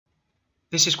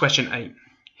This is question 8.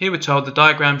 Here we're told the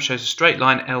diagram shows a straight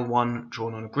line L1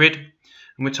 drawn on a grid,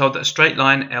 and we're told that a straight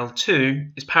line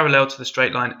L2 is parallel to the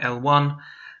straight line L1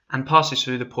 and passes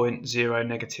through the point 0,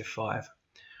 -5.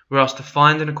 We're asked to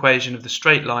find an equation of the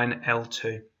straight line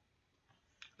L2.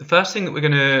 The first thing that we're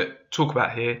going to talk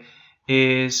about here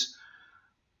is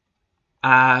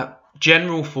a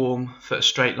general form for a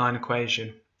straight line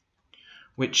equation,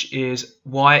 which is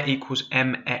y equals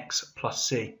mx plus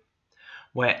c,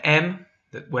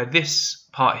 where this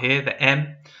part here, the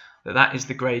m, that is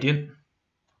the gradient,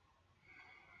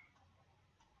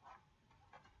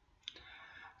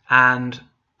 and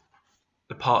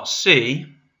the part C,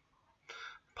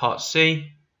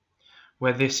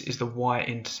 where this is the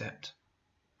y-intercept.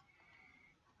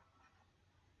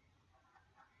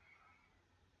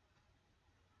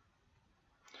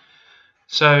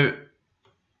 So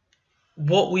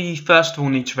what we first of all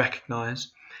need to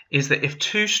recognize is that if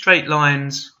two straight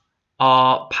lines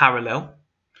are parallel,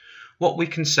 what we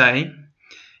can say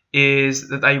is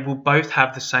that they will both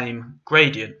have the same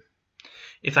gradient.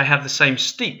 If they have the same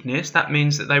steepness, that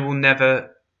means that they will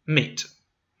never meet.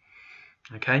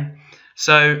 Okay,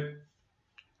 so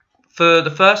for the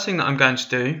first thing that I'm going to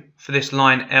do for this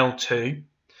line L2,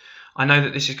 I know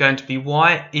that this is going to be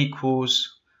y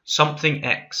equals something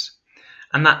x,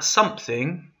 and that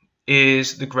something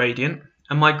is the gradient,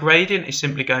 and my gradient is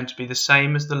simply going to be the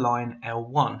same as the line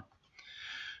L1.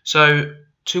 So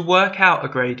to work out a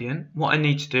gradient, what I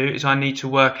need to do is I need to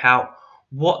work out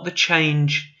what the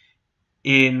change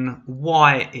in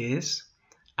y is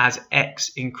as x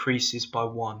increases by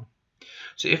 1.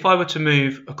 So if I were to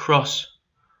move across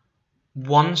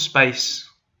one space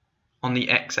on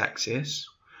the x-axis,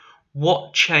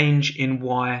 what change in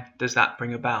y does that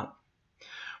bring about?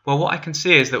 Well, what I can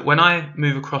see is that when I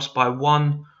move across by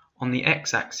 1 on the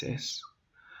x-axis,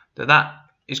 that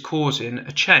is causing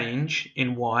a change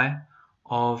in y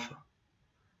of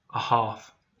a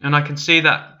half. And I can see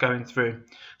that going through.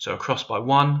 So across by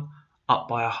 1, up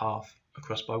by a half,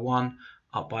 across by 1,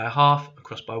 up by a half,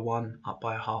 across by 1, up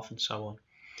by a half, and so on.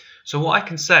 So what I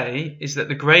can say is that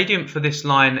the gradient for this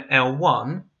line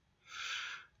L1,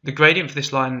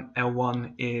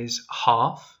 is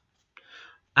half.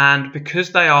 And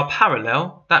because they are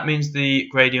parallel, that means the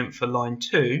gradient for line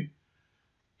 2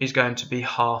 is going to be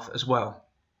half as well.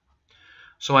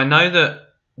 So I know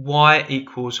that y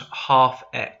equals half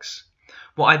x.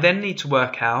 What I then need to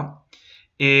work out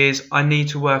is I need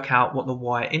to work out what the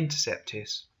y-intercept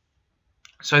is.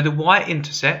 So the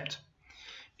y-intercept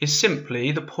is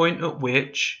simply the point at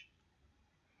which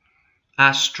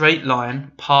our straight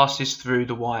line passes through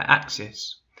the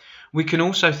y-axis. We can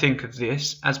also think of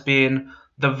this as being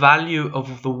the value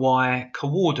of the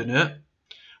y-coordinate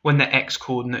when the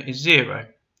x-coordinate is 0.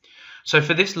 So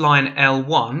for this line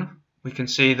L1, we can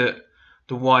see that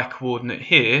the y-coordinate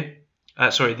here,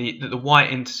 the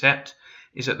y-intercept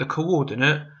is at the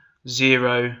coordinate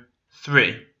 0,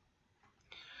 3.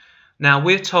 Now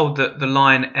we're told that the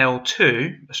line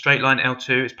L2, the straight line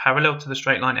L2, is parallel to the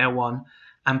straight line L1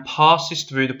 and passes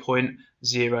through the point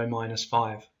 0,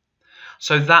 -5.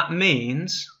 So that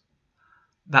means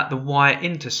that the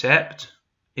y-intercept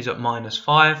is at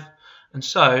 -5, and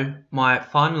so my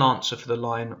final answer for the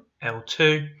line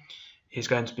L2 is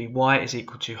going to be y is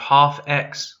equal to half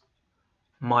x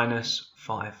minus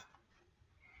 5.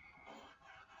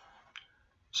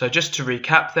 So just to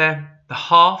recap there, the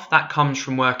half, that comes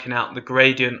from working out the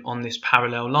gradient on this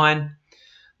parallel line.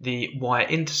 The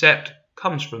y-intercept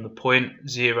comes from the point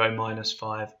 0,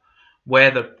 -5,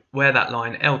 where that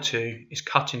line L2 is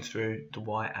cutting through the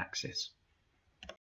y-axis.